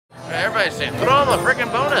Everybody's saying, throw him a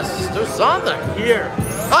freaking bonus. Do something. Here.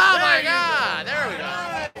 Oh my God! There we go.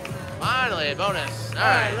 Finally, a bonus. All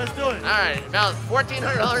right, let's do it. All right, about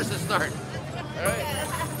 $1,400 to start. All right.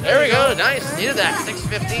 There we go. Nice. Needed that.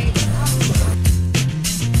 $650.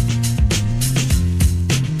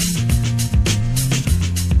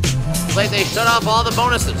 It's like they shut off all the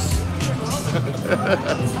bonuses.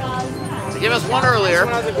 They gave us one earlier.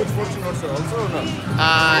 This one has a good fortune also, or no?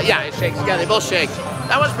 Yeah, it shakes. Yeah, they both shake.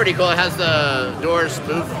 That one's pretty cool. It has the doors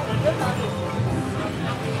spoof.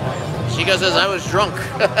 Chico says, I was drunk.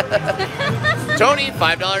 Tony,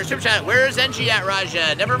 $5 super chat. Where is NG at,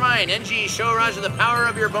 Raja? Never mind. NG, show Raja the power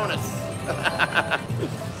of your bonus.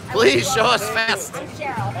 Please show us fast.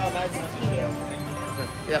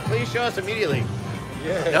 Yeah, please show us immediately.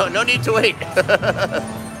 Yeah. No need to wait.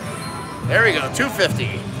 There we go,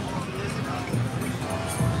 $250.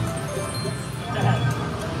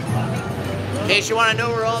 In case you want to know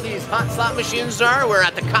where all these hot slot machines are, we're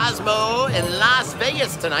at the Cosmo in Las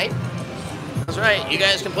Vegas tonight. That's right, you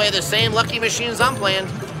guys can play the same lucky machines I'm playing.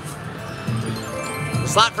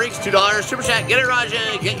 Slot Freaks, $2 super chat. Get it,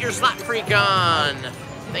 Raja. Get your Slot Freak on.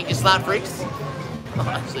 Thank you, Slot Freaks. Good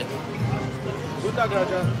luck,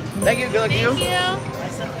 Raja. Thank you. Good luck to you. Thank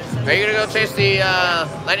you. Are you gonna go chase the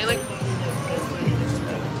lightning link?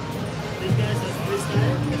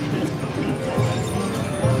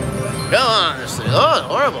 Come on, this thing. Oh,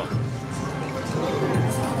 horrible.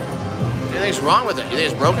 Anything's wrong with it? You think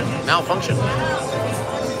it's broken? Malfunction?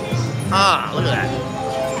 Ah, look at that.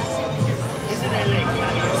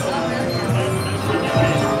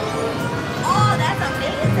 Oh, that's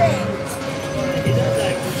amazing.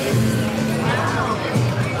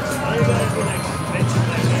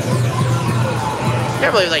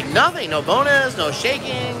 Can't believe, like, nothing. No bonus, no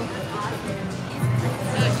shaking.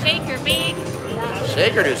 No shaker, babe.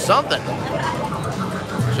 Shake or do something.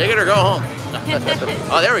 Shake it or go home.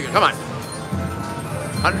 Oh, there we go. Come on.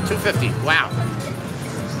 250. Wow.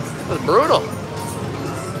 That was brutal.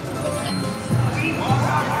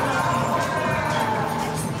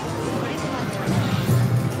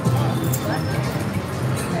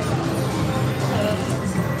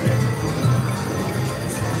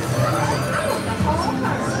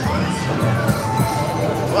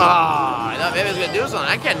 Oh, I thought maybe I was going to do something.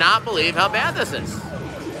 I cannot believe how bad this is.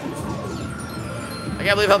 I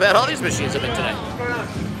can't believe how bad all these machines have been today.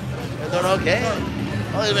 They're doing okay.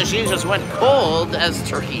 All these machines just went cold as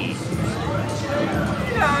turkey.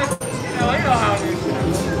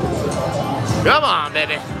 Come on,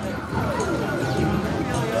 baby.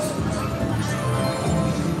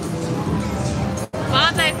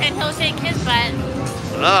 Bonsai said he'll shake his butt.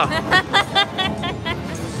 Oh.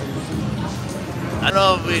 I don't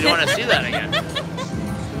know if we want to see that again.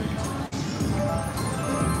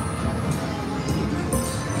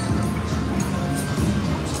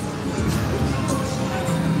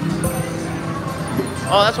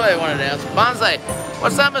 Oh, that's what I wanted to ask. Bonsai,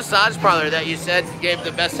 what's that massage parlor that you said gave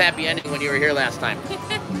the best happy ending when you were here last time?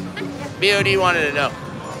 BOD wanted to know.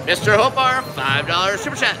 Mr. Hopar, $5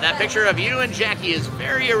 super chat. That picture of you and Jackie is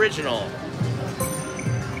very original.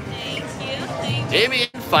 Thank you. Thank you. Damien,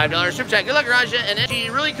 $5 super chat. Good luck, Raja and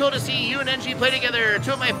NG. Really cool to see you and NG play together.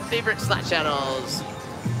 Two of my favorite slot channels.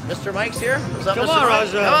 Mr. Mike's here. What's up, Come Mr. on, Mike?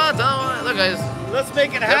 Raja. Come on, tell me. Look, guys. Let's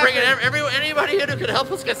make it They're happen. bringing anybody in who could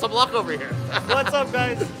help us get some luck over here. What's up,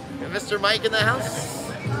 guys? Mr. Mike in the house.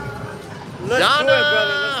 Let's Donna, do it,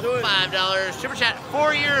 brother. Let's do it. $5 super chat.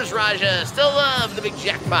 4 years, Raja. Still love the Big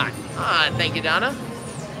Jackpot. Ah, thank you, Donna.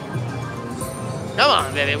 Come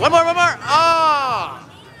on, baby. One more. Oh!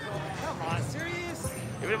 Come on, serious?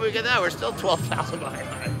 Even if we get that, we're still 12,000 behind.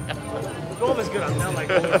 Gold is good. I'm down like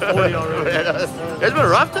over 40 already. It's been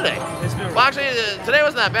rough today. It's been rough. Well, actually, today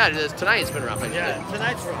wasn't that bad. Tonight's been rough. Yeah,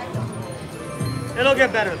 tonight's rough. It'll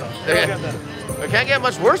get better, though. It'll get better. We can't get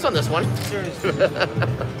much worse on this one. Seriously.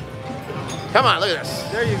 Come on, look at this.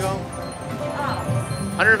 There you go.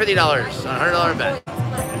 $150 on a $100 bet.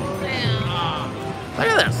 Look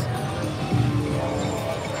at this.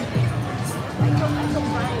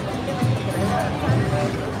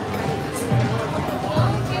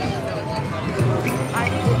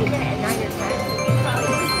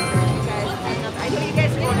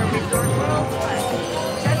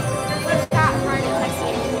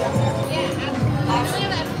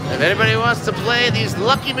 If anybody wants to play these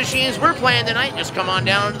lucky machines we're playing tonight, just come on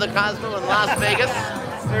down to the Cosmo in Las Vegas.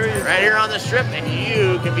 Right here on the strip, and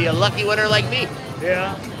you can be a lucky winner like me.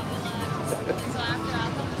 Yeah.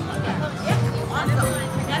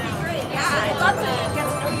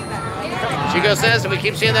 Chico says if we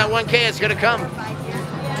keep seeing that 1K, it's gonna come.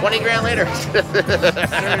 20 grand later.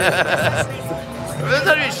 This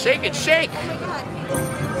time you shake it, shake.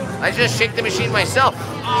 I just shake the machine myself.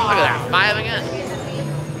 Look at that, 5 again.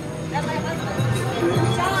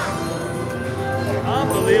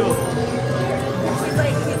 Unbelievable.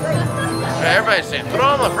 Everybody's saying,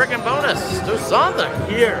 throw him a freaking bonus. Do something.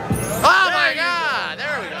 Here. Oh my God!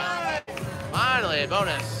 There we go. Finally, a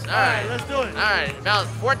bonus. All right, let's do it. All right, about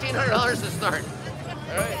 $1,400 to start.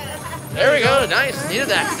 All right. There we go. Nice. Needed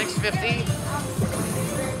that. 650.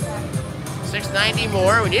 690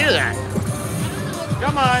 more. We needed that.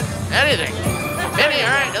 Come on. Anything. Penny.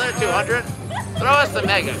 All right, another 200. Throw us the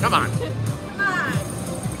mega. Come on. Come on.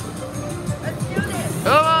 Let's do this.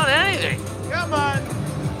 Come on, anything. Come on.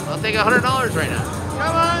 I'll take $100 right now.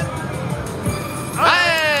 Come on.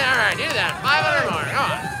 Hey, all right, needed that. 500 more.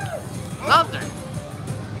 Come on. Something.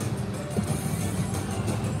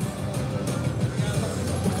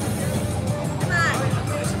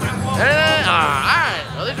 Anything? Oh, all right.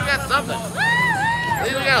 Well, at least we got something. At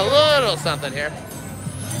least we got a little something here.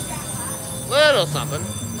 Little something.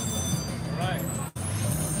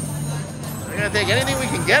 We're gonna take anything we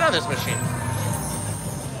can get on this machine.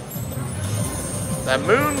 The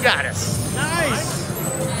moon goddess. Nice.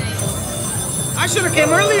 I should have came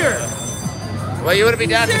earlier. Well, you would have been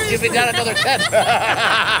down. You'd be down another 10.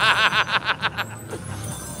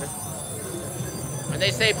 When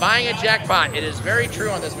they say buying a jackpot, it is very true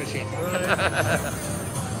on this machine.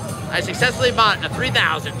 I successfully bought a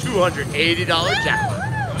 $3,280 jackpot.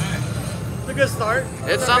 It's a good start.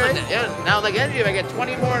 It's something. Yeah. Now again, if I get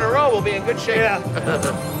 20 more in a row, we'll be in good shape. Yeah.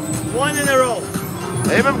 One in a row.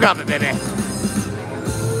 Leave them coming, baby.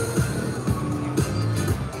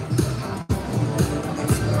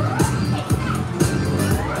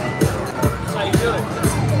 That's how you do it.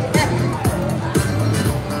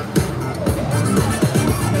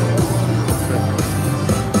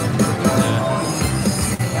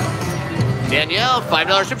 Danielle,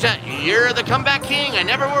 $5 super chat. You're the comeback king. I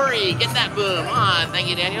never worry. Get that boom. On. Thank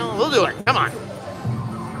you, Daniel. We'll do it. Come on.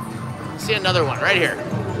 Let's see another one right here.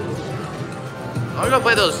 I'm gonna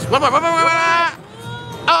play those. One more.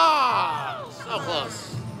 Oh, so close.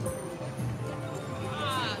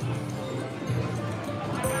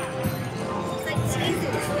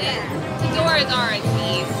 The doors are a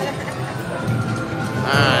tease. I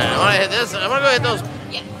want to hit this. I'm gonna go hit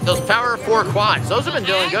those Power 4 quads. Those have been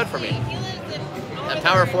doing good for me. That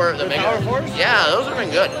Power 4, the mega. Power 4s? Yeah, those have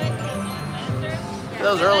been good.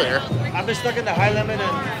 Those earlier. I've been stuck in the high limit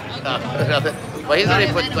and Nothing. Well, he's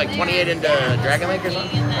already put like 28 into Dragon Link or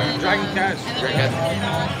something. Dragon Cash.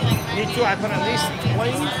 Me too. I put at least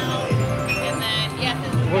 20.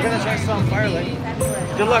 We're gonna try some Firelink.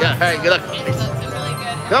 Good luck. Yeah, all right, good luck.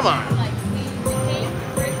 Come on.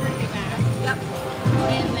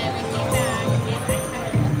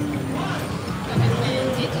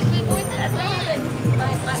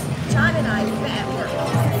 John and I met work.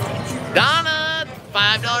 Donna,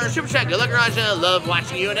 $5 super chat. Good luck, Raja. Love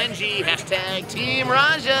watching you and NG. Hashtag Team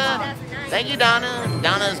Raja. Thank you, Donna.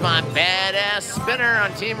 Donna's my badass spinner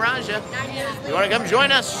on Team Raja. If you want to come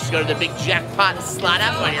join us, just go to the Big Jackpot slot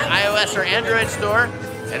app on your iOS or Android store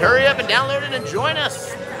and hurry up and download it and join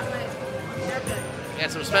us. We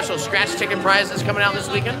got some special scratch ticket prizes coming out this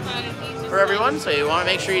weekend for everyone, so you want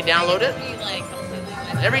to make sure you download it.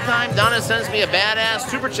 Every time Donna sends me a badass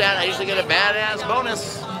super chat, I usually get a badass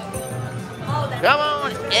bonus. Come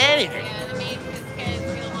on, anything.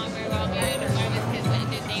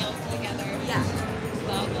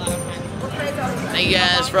 Thank you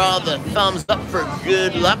guys for all the thumbs up for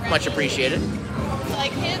good luck. Much appreciated.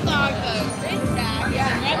 Like his dog, the rich guy.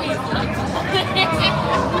 Yeah,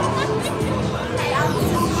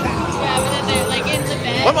 but then they're like in the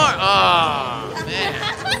bed. One more. Oh, man.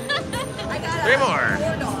 Three more.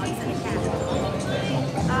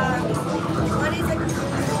 One is a real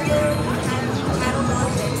cattle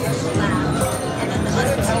dog that's lab, and then the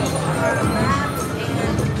other two are labs and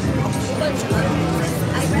a whole bunch of other ones.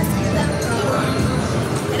 I rescue them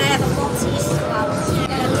and I have a Maltese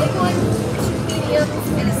and a big one, two mediums,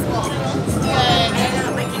 and a small.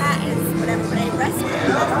 And my cat is whatever, but I rescue them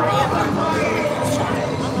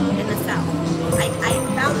in the south. I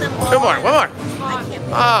found them all. Two more. One more. I can't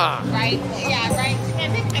Ah. Right? Yeah, right.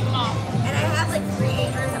 Can't pick them off. And I have like 3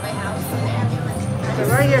 acres at my house. So So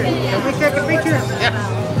right here. Can we take a picture? Yeah.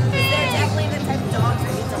 they're definitely the type of dogs I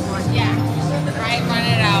need to want. Yeah. Right, run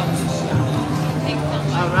it out.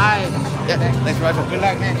 All right. Yeah. Thanks, Roger. Good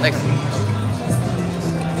luck, man. Thanks.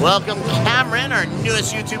 Welcome, Cameron, our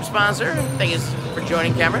newest YouTube sponsor. Thank you for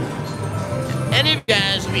joining, Cameron. And you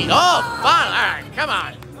guys be fun. All right, come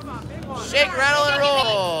on. Shake, rattle, and roll.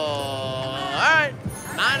 All right,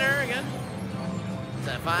 9er again.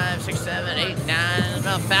 5, 6, 7, 8, 9,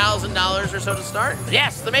 about $1,000 or so to start.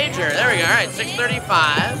 Yes, the major. There we go. All right,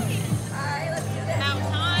 635. About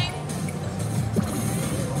time.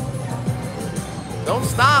 Don't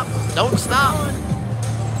stop. Don't stop.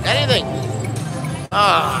 Anything. Oh, all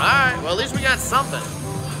right. Well, at least we got something.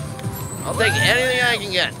 I'll take anything I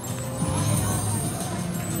can get.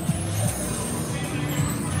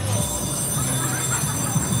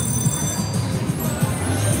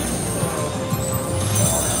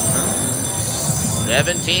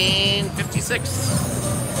 $17.56.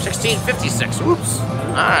 $16.56. Whoops. All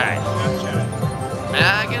right.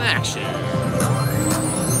 Back in action.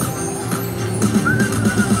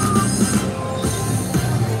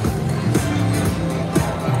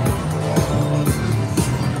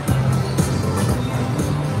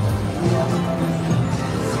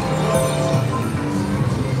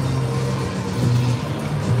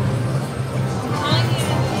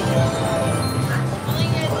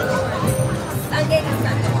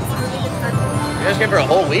 You guys came for a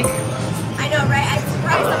whole week? I know, right? I'm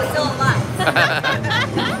surprised I'm still alive.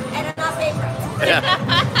 And I'm not bankrupt. Yeah.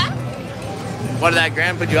 What did that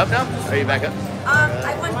grand put you up now? Are you back up?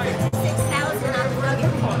 I won $56,000 on the nugget.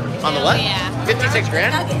 On the what? Yeah. 56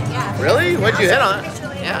 grand? Nugget, yeah. Really? What'd you hit on it?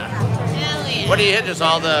 Yeah. Hell yeah. What do you hit? Just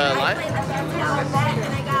all the I line? played the $50 bet and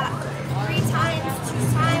I got 3 times, 2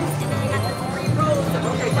 times, and then I got the 3 rolls.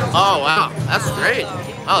 Oh, wow. That's great.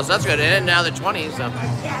 Oh, so that's good. And now the 20s. So.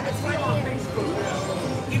 Yeah, the 20.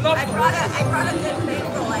 I brought a good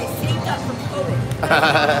bankroll. I saved up from COVID.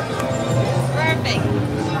 Perfect.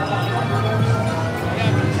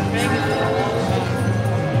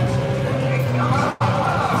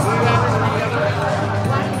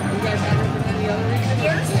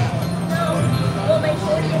 Years? No. Well, my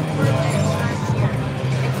 40th birthday was last year.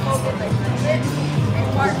 And COVID was legit. And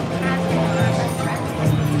Mark passed it on my friends.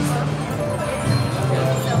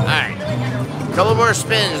 So, All right. A couple more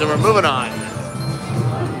spins and we're moving on.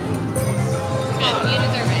 Good. You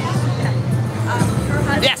deserve it. her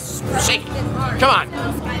husband, Yes. Shake. Come on.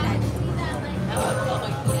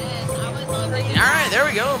 All right, there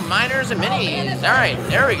we go. Minors and minis. All right,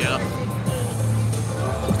 there we go.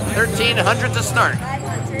 1,300 to start.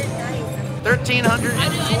 1,300,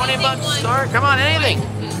 20 bucks to start. Come on, anything.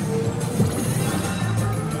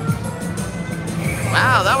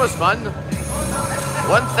 Wow, that was fun.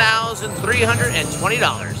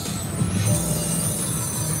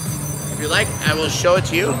 $1,320. If you like, I will show it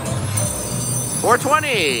to you.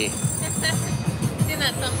 420. Seen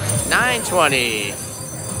that somewhere. 920.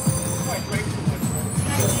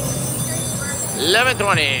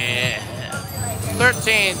 1120.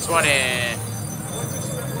 1320.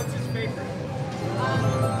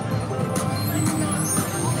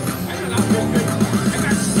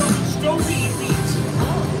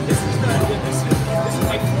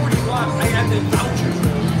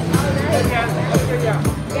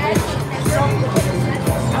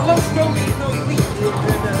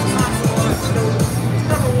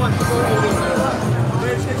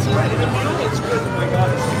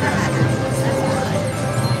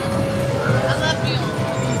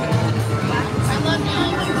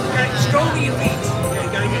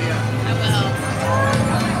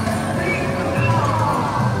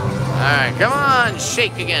 Alright, come on,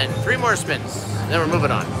 shake again. 3 more spins. Then we're moving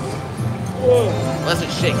on. Unless it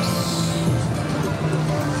shakes.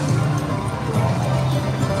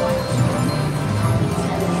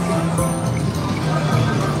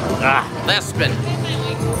 Last spin.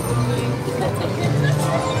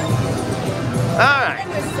 Alright.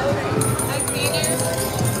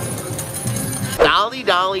 Dolly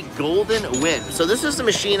Dolly Golden Win. So this is the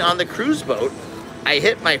machine on the cruise boat I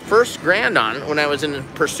hit my first grand on when I was in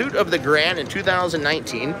pursuit of the grand in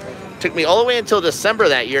 2019. Took me all the way until December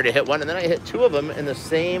that year to hit one, and then I hit 2 of them in the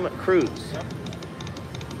same cruise.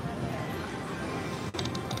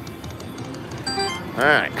 All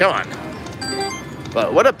right, come on.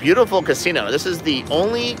 But what a beautiful casino. This is the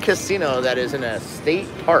only casino that is in a state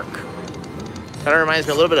park. Kind of reminds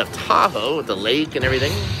me a little bit of Tahoe with the lake and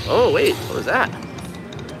everything. Oh, wait, what was that?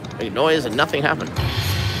 Big noise and nothing happened.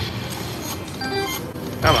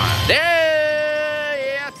 Come on. There,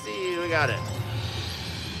 yeah, see, we got it.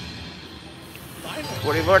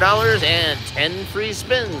 $44 and 10 free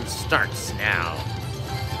spins starts now.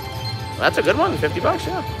 Well, that's a good one, 50 bucks,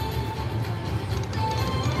 yeah.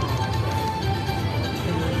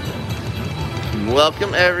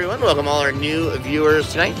 Welcome, everyone. Welcome all our new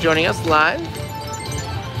viewers tonight joining us live.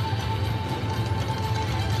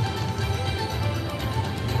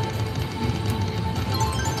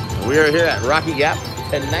 We are here at Rocky Gap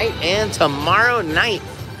tonight and tomorrow night.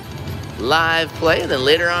 live play. And then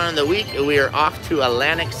later on in the week, we are off to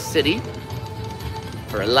Atlantic City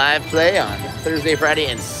for a live play on Thursday, Friday,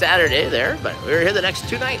 and Saturday there. But we're here the next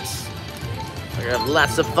 2 nights. We're going to have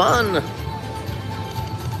lots of fun.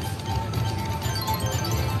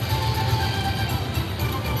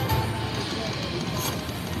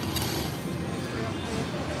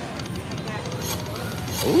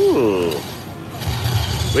 Ooh.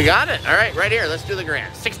 We got it. All right, right here. Let's do the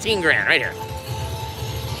grand. 16 grand right here.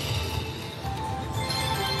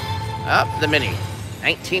 Up the mini.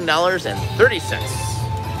 $19.30.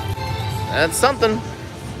 That's something.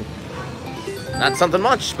 Not something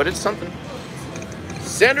much, but it's something.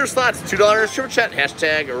 Sander Slots, $2 super chat.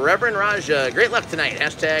 Hashtag Reverend Raja. Great luck tonight.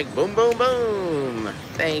 Hashtag boom, boom, boom.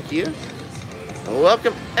 Thank you.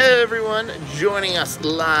 Welcome, everyone, joining us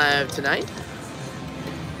live tonight.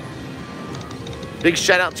 Big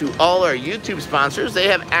shout out to all our YouTube sponsors. They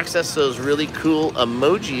have access to those really cool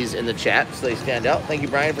emojis in the chat, so they stand out. Thank you,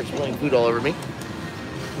 Brian, for spilling food all over me.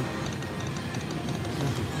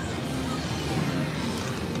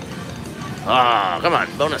 Oh, come on,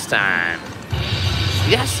 bonus time.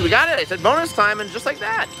 Yes, we got it. I said bonus time, and just like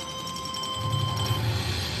that.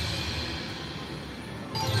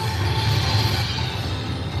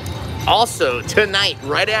 Also, tonight,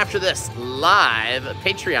 right after this, live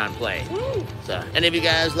Patreon play. Woo. So, any of you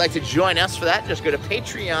guys like to join us for that, just go to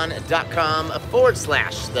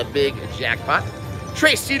patreon.com/the Big Jackpot.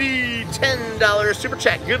 Trey CD, $10 super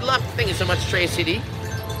chat. Good luck. Thank you so much, Trey CD.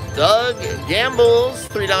 Doug Gambles,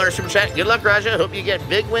 $3 super chat. Good luck, Raja. Hope you get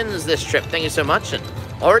big wins this trip. Thank you so much. And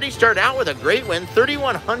already started out with a great win,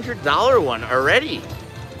 $3,100 one already.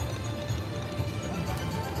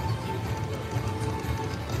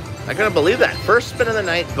 I couldn't believe that. First spin of the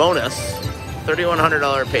night, bonus,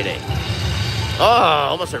 $3,100 payday. Oh,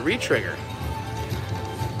 almost a re-trigger.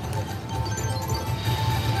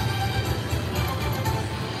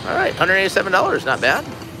 All right, $187, not bad.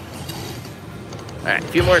 All right, a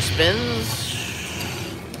few more spins.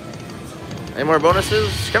 Any more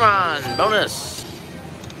bonuses? Come on, bonus.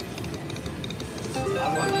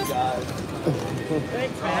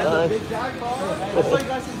 Thanks, man. Big Jackpot. I saw you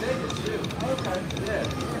guys in Vegas, too. Okay, yeah.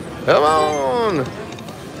 Come on.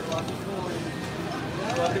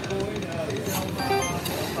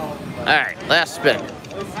 All right, last spin.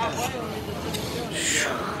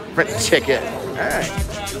 Print ticket. All right.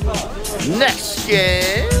 Next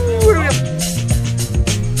game.